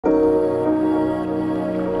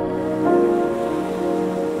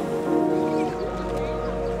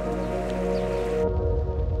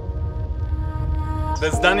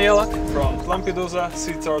That's Daniela from Lampedusa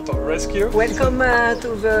Sea Turtle Rescue. Welcome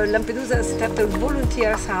to the Lampedusa Sea Turtle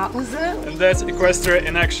Volunteers House. And that's Equestrio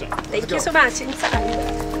in action. Thank you so much. Inside.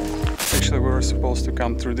 Actually, we were supposed to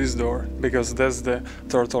come through this door because that's the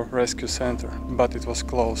Turtle Rescue Center, but it was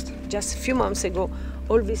closed. Just a few months ago,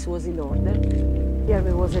 all this was in order. Here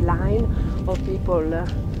there was a line of people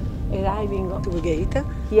arriving to the gate.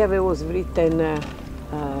 Here there was written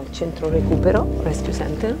Centro Recupero, Rescue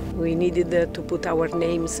Center. We needed to put our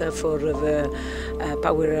names for the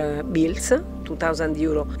power bills, 2,000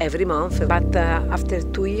 euro every month. But after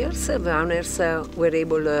 2 years, the owners were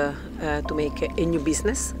able to make a new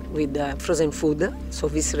business with frozen food. So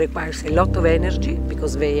this requires a lot of energy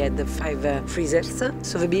because they had 5 freezers.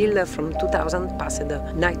 So the bill from 2,000 passed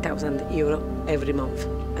 9,000 euro every month.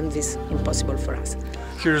 And this is impossible for us.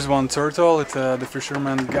 Here's one turtle. The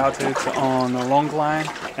fisherman got it on a long line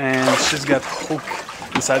and she's got hook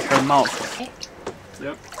inside her mouth.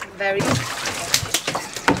 Yep. Very good.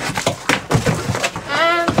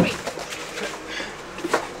 And 3.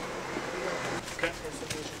 Okay.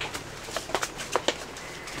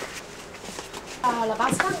 La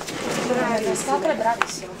pasta? La scatola è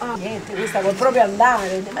bravissimo. Niente, questa vuol proprio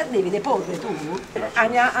andare, ma devi deporre tu.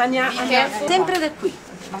 Ania, sempre da qui.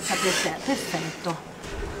 Basta per te, perfetto.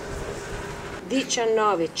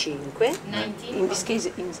 19,5. In this case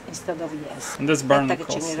instead of yes. And that's burn Aspetta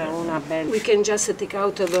che ce n'era una bella. We can just take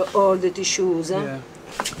out all the tissues. Yeah.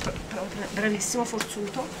 Bravissimo,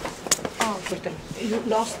 forzuto. You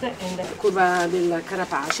lost and the curva del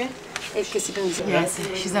carapace e che si pensa. Yes,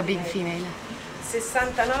 she's a big female.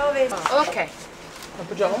 69. Ok.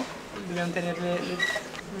 Appoggiamo? Dobbiamo tenerle.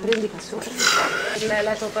 Prendi passore.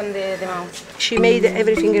 Let's open the mouth. She made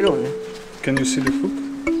everything alone. Can you see the hook?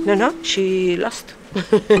 No, she lost.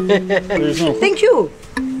 There is no hook.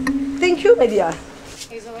 Thank you, my dear.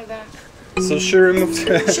 He's over there. So she removed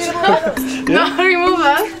it. No, remove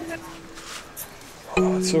her.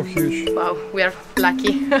 Oh, it's so huge. Wow, we are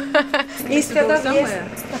lucky. Instead of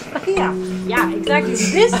yes. Here. Yeah, exactly.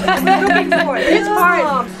 This we're looking for. This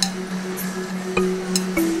part.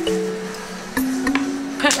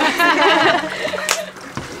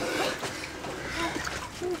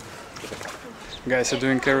 Guys are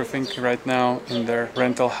doing everything right now in their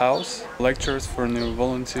rental house. Lectures for new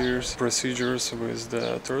volunteers, procedures with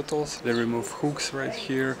the turtles. They remove hooks right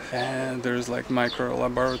here, and there's like micro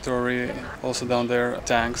laboratory. Also down there,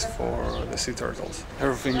 tanks for the sea turtles.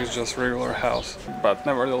 Everything is just regular house, but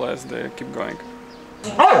nevertheless they keep going.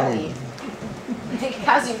 Nel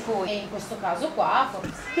caso in cui, in questo caso qua,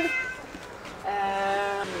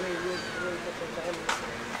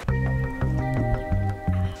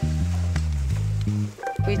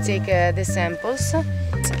 we take the samples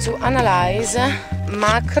to analyze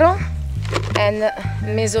macro and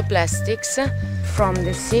mesoplastics from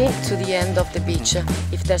the sea to the end of the beach,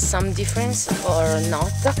 if there's some difference or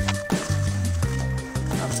not.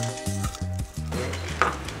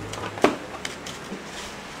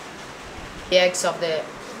 The eggs of the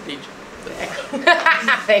beach.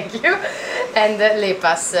 Thank you. And the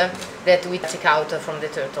lepas that we take out from the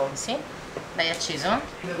turtle. Sì? L'hai acceso?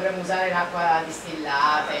 Dovremmo usare l'acqua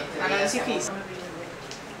distillata in teoria. Non si fissa.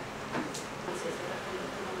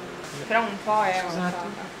 Però un po' è un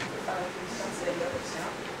po'.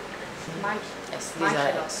 Yes, these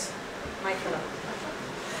are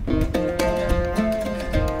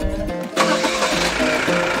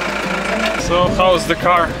So how's the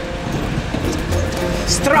car?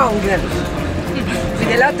 Strong.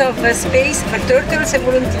 With a lot of space for turtles and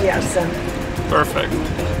volunteers. Perfect.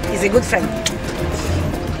 He's a good friend.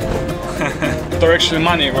 There actually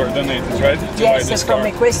money were donated, right? To buy Yes, this from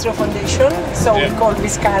car. Equestrio Foundation. So Yeah. we call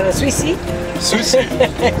this car Swissy. Swissy.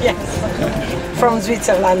 Yes, from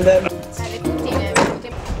Switzerland.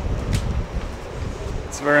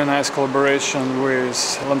 It's a very nice collaboration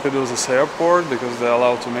with Lampedusa's airport because they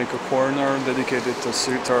allow to make a corner dedicated to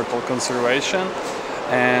sea turtle conservation.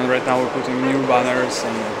 And right now we're putting new banners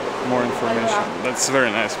and more information. That's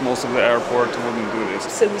very nice. Most of the airport wouldn't do this.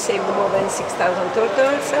 So we saved more than 6,000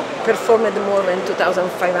 turtles, performed more than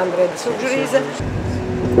 2,500 surgeries.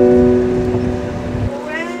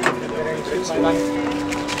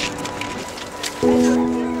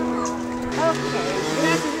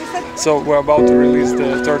 So we're about to release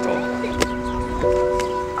the turtle.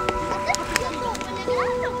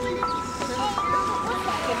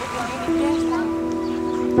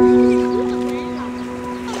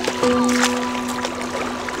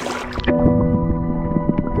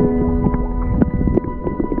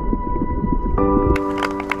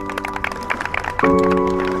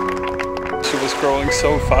 She was growing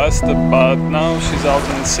so fast, but now she's out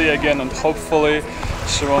in the sea again, and hopefully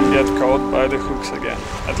she won't get caught by the hooks again.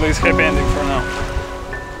 At least happy ending for now.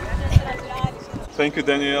 Thank you,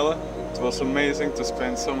 Daniela. It was amazing to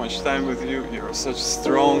spend so much time with you. You're such a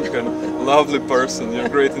strong and lovely person. You're a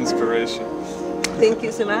great inspiration. Thank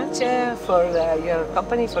you so much for your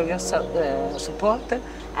company, for your support,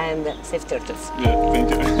 and safe turtles. Yeah, thank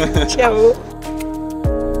you. Ciao!